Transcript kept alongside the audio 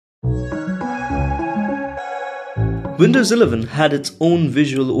Windows 11 had its own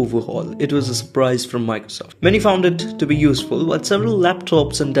visual overhaul. It was a surprise from Microsoft. Many found it to be useful, but several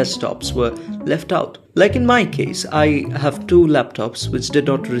laptops and desktops were left out. Like in my case, I have two laptops which did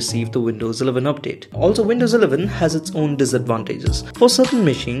not receive the Windows 11 update. Also, Windows 11 has its own disadvantages. For certain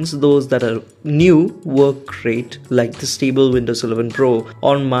machines, those that are new work great, like the stable Windows 11 Pro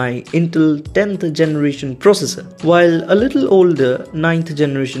on my Intel 10th generation processor, while a little older 9th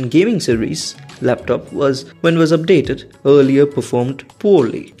generation gaming series laptop was updated, earlier performed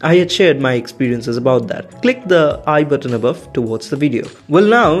poorly. I had shared my experiences about that. Click the I button above to watch the video. Well,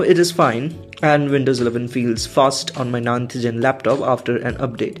 now it is fine, and Windows 11 feels fast on my 9th gen laptop after an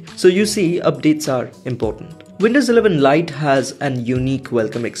update. So you see, updates are important. Windows 11 Lite has an unique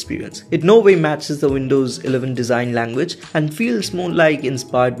welcome experience. It no way matches the Windows 11 design language and feels more like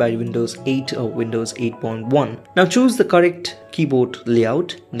inspired by Windows 8 or Windows 8.1. Now choose the correct keyboard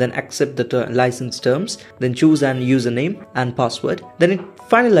layout, then accept the license terms, then choose an username and password. Then it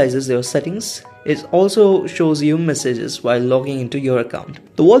finalizes your settings. It also shows you messages while logging into your account.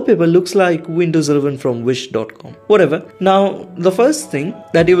 The wallpaper looks like Windows 11 from wish.com. Whatever. Now, the first thing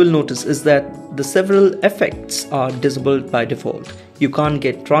that you will notice is that the several effects are disabled by default. You can't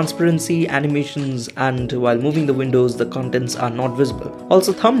get transparency, animations, and while moving the windows, the contents are not visible.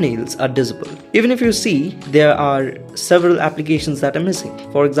 Also, thumbnails are disabled. Even if you see, there are several applications that are missing.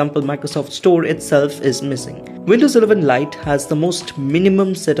 For example, Microsoft Store itself is missing. Windows 11 Lite has the most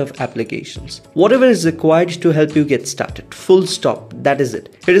minimum set of applications. Whatever is required to help you get started. Full stop. That is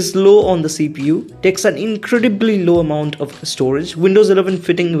it. It is low on the CPU, takes an incredibly low amount of storage. Windows 11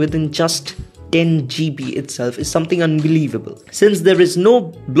 fitting within just 10 GB itself is something unbelievable. Since there is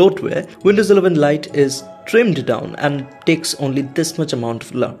no bloatware, Windows 11 Lite is trimmed down and takes only this much amount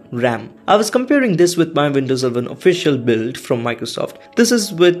of RAM. I was comparing this with my Windows 11 official build from Microsoft. This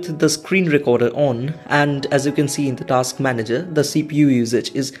is with the screen recorder on, and as you can see in the task manager, the CPU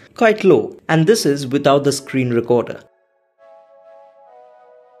usage is quite low, and this is without the screen recorder.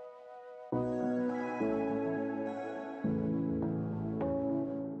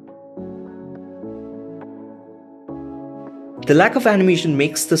 The lack of animation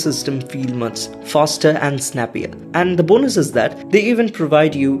makes the system feel much faster and snappier. And the bonus is that they even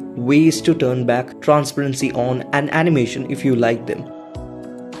provide you ways to turn back transparency on and animation if you like them.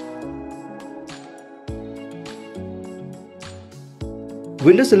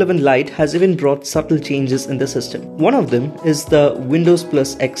 Windows 11 Lite has even brought subtle changes in the system. One of them is the Windows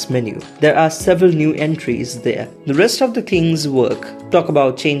plus X menu. There are several new entries there. The rest of the things work. Talk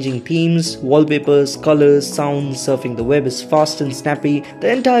about changing themes, wallpapers, colors, sounds, surfing the web is fast and snappy.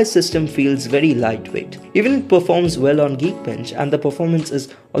 The entire system feels very lightweight. Even it performs well on Geekbench, and the performance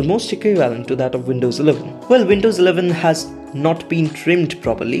is almost equivalent to that of Windows 11. Well, Windows 11 has not been trimmed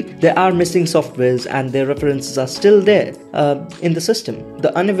properly. There are missing softwares and their references are still there in the system.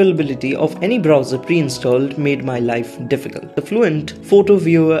 The unavailability of any browser pre-installed made my life difficult. The Fluent Photo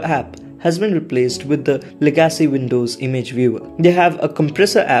Viewer app has been replaced with the legacy Windows Image Viewer. They have a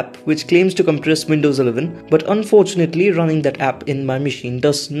compressor app which claims to compress Windows 11, but unfortunately running that app in my machine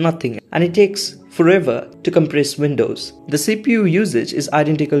does nothing, and it takes forever to compress Windows. The CPU usage is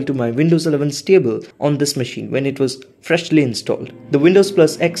identical to my Windows 11 stable on this machine when it was freshly installed. The Windows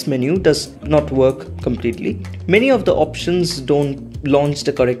plus X menu does not work completely. Many of the options don't launch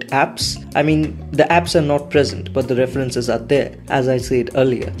the correct apps. I mean, the apps are not present, but the references are there, as I said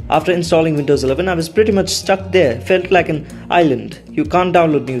earlier. After installing Windows 11, I was pretty much stuck there. Felt like an island. You can't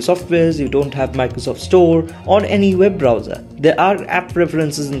download new softwares, you don't have Microsoft Store or any web browser. There are app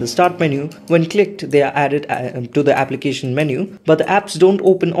references in the start menu. When clicked, they are added to the application menu, but the apps don't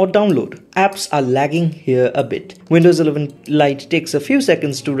open or download. Apps are lagging here a bit. Windows 11 Lite takes a few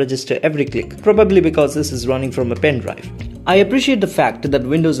seconds to register every click, probably because this is running from a pen drive. I appreciate the fact that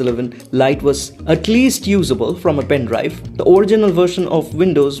Windows 11 Lite was at least usable from a pen drive. The original version of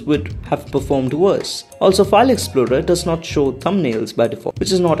Windows would have performed worse. Also, File Explorer does not show thumbnails by default,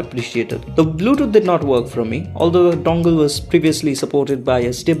 which is not appreciated. The Bluetooth did not work for me. Although the dongle was previously supported by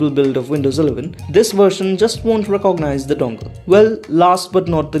a stable build of Windows 11, this version just won't recognize the dongle. Well, last but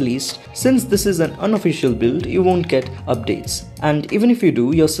not the least, since this is an unofficial build, you won't get updates. And even if you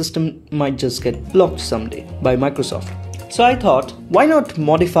do, your system might just get blocked someday by Microsoft. So I thought why not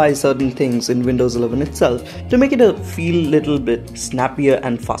modify certain things in Windows 11 itself to make it feel a little bit snappier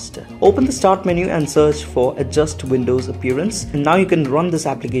and faster? Open the Start menu and search for Adjust Windows Appearance, and now you can run this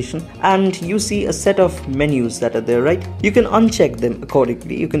application and you see a set of menus that are there, right? You can uncheck them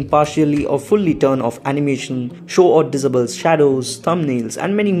accordingly. You can partially or fully turn off animation, show or disable shadows, thumbnails,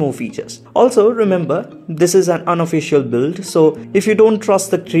 and many more features. Also, remember, this is an unofficial build, so if you don't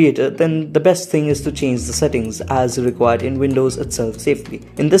trust the creator, then the best thing is to change the settings as required in Windows itself safely.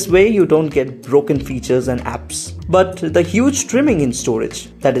 In this way, you don't get broken features and apps. But the huge trimming in storage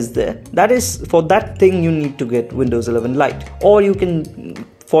that is there, that is for that thing you need to get Windows 11 Lite, or you can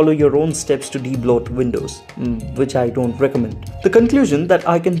follow your own steps to debloat Windows, which I don't recommend. The conclusion that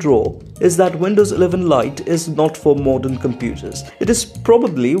I can draw is that Windows 11 Lite is not for modern computers. It is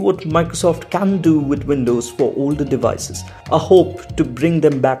probably what Microsoft can do with Windows for older devices, a hope to bring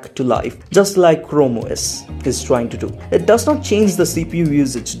them back to life, just like Chrome OS is trying to do. It does not change the CPU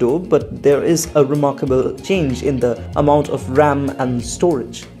usage though, but there is a remarkable change in the amount of RAM and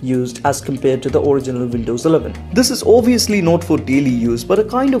storage used as compared to the original Windows 11. This is obviously not for daily use, but a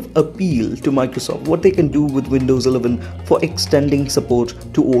kind of appeal to Microsoft, what they can do with Windows 11 for extending support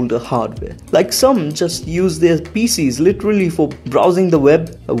to older hardware. Like some just use their PCs literally for browsing the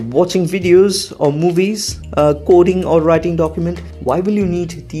web, watching videos or movies, coding or writing document. Why will you need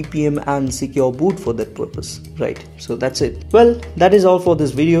TPM and secure boot for that purpose, right? So that's it. Well, that is all for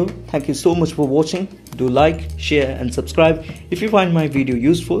this video. Thank you so much for watching. Do like, share and subscribe if you find my video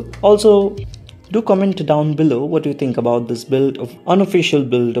useful. Also, do comment down below what you think about this unofficial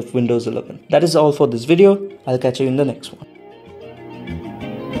build of Windows 11. That is all for this video. I'll catch you in the next one.